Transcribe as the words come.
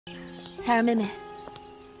彩儿妹妹，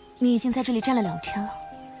你已经在这里站了2天了，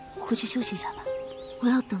回去休息一下吧。我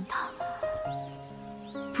要等他，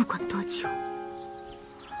不管多久。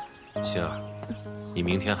心儿，你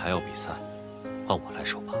明天还要比赛，换我来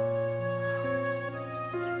守吧。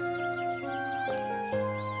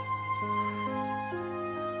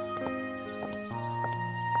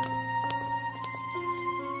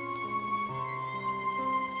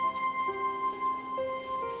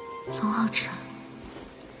龙皓晨，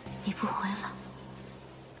你不回来，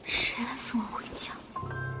谁来送我回家？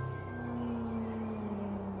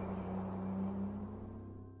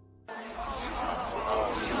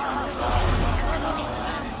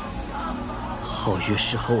皓月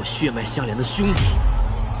是和我血脉相连的兄弟，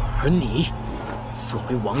而你，作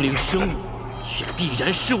为亡灵生物，却必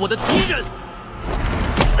然是我的敌人。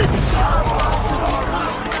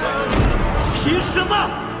凭什么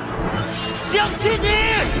相信你？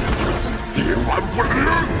一万不灵！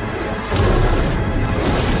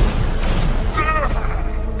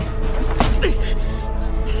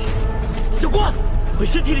小光，回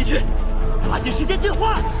身体里去，抓紧时间进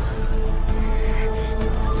化。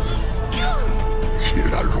既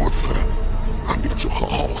然如此，那你就和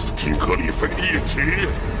奥斯汀格里芬一起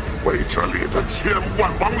为这里的千万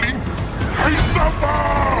亡灵开战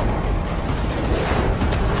吧！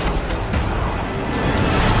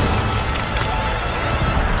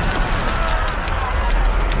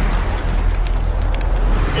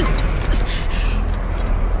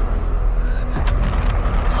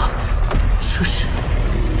这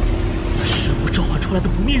是我召唤出来的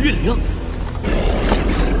不灭月灵。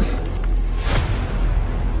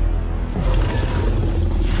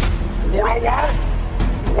骷髅王，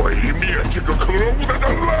毁灭这个可恶的人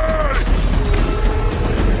类！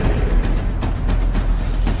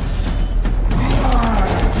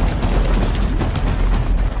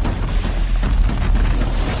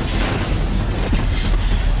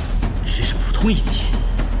只是普通一击，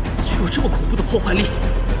却有这么恐怖的破坏力。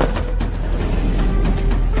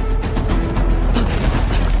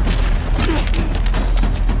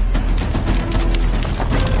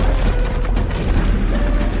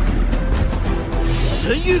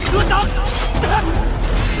神域格挡！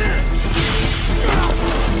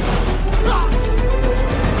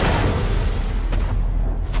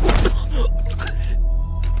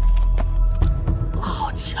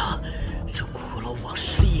好强！这骷髅王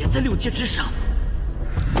实力也在6阶之上。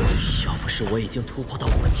要不是我已经突破到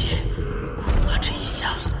5阶，恐怕这一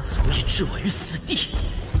下足以置我于死地。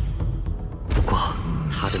不过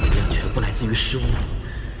他的能量全部来自于尸巫，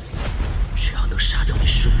只要能杀掉那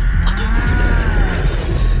尸巫，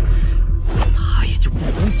他也就不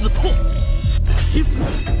攻自破。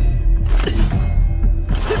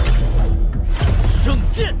圣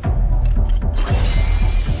剑，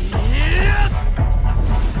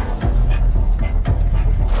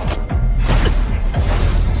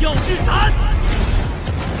耀日斩！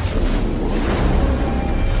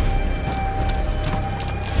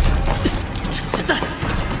趁现在，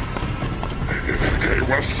给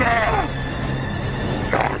我杀！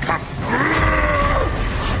让他死！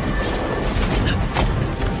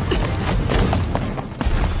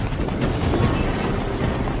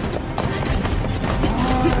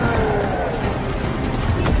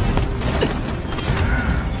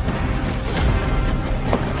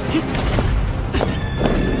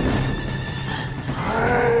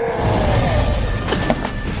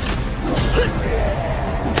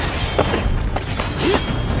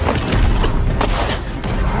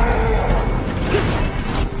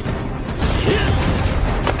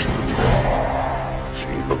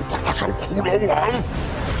骷髅王，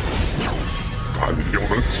看你又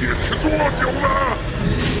能坚持多久了！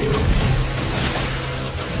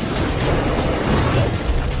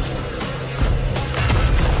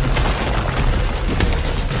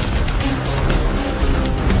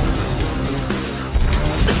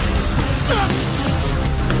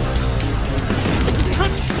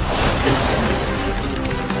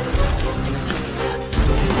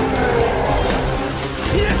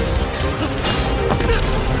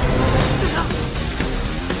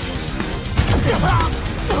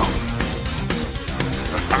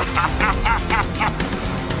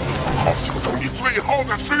好好等你最后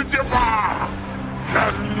的时间吧，人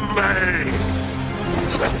类！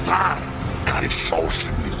现在该收拾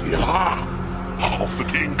你了，奥斯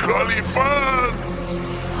汀格里芬！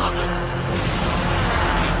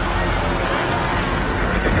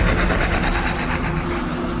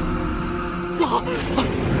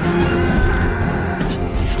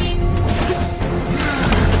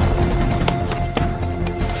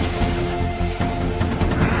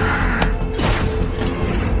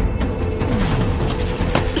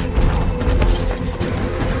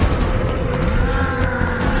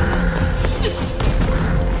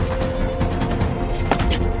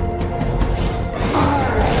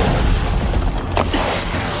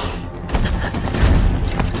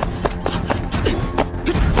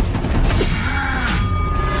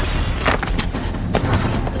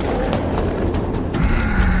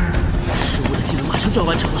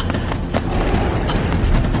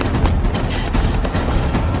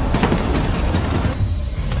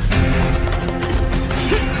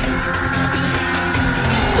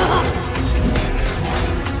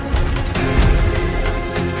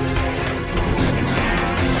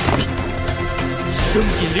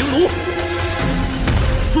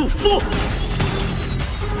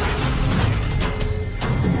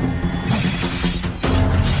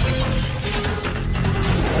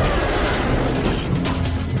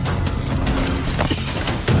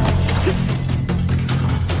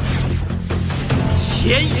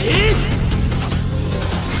天引。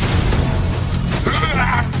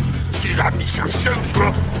既然你想先死，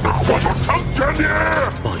那我就成全你。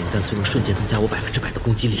爆影弹虽能瞬间增加我100%的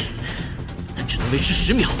攻击力，但只能维持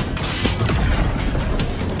10秒。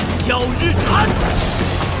耀日禅，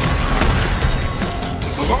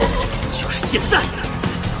就是现在！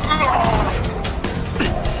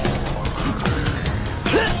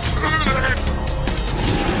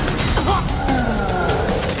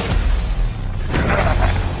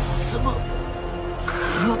怎么可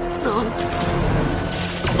能？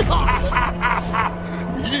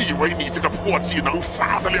你以为你这个破技能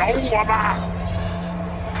杀得了我吗？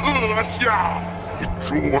阁下，你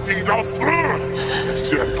注定要死！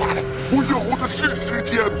现在我有的是时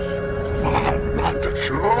间，慢慢的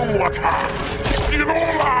折磨他。起路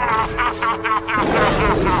啦！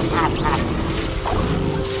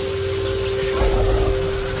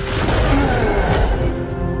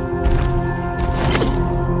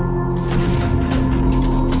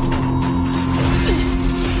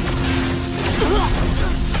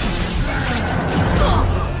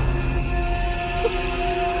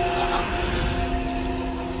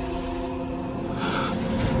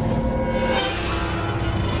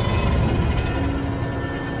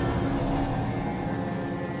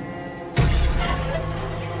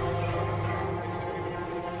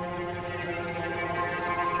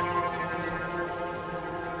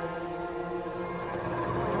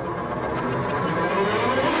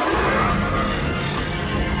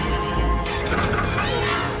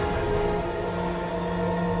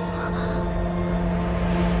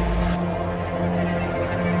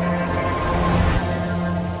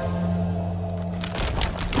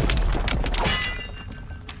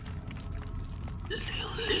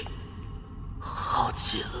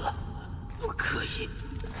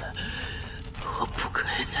我不可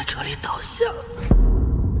以在这里倒下。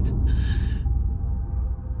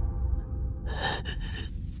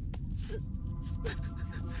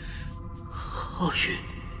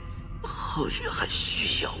皓月还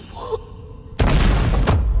需要我。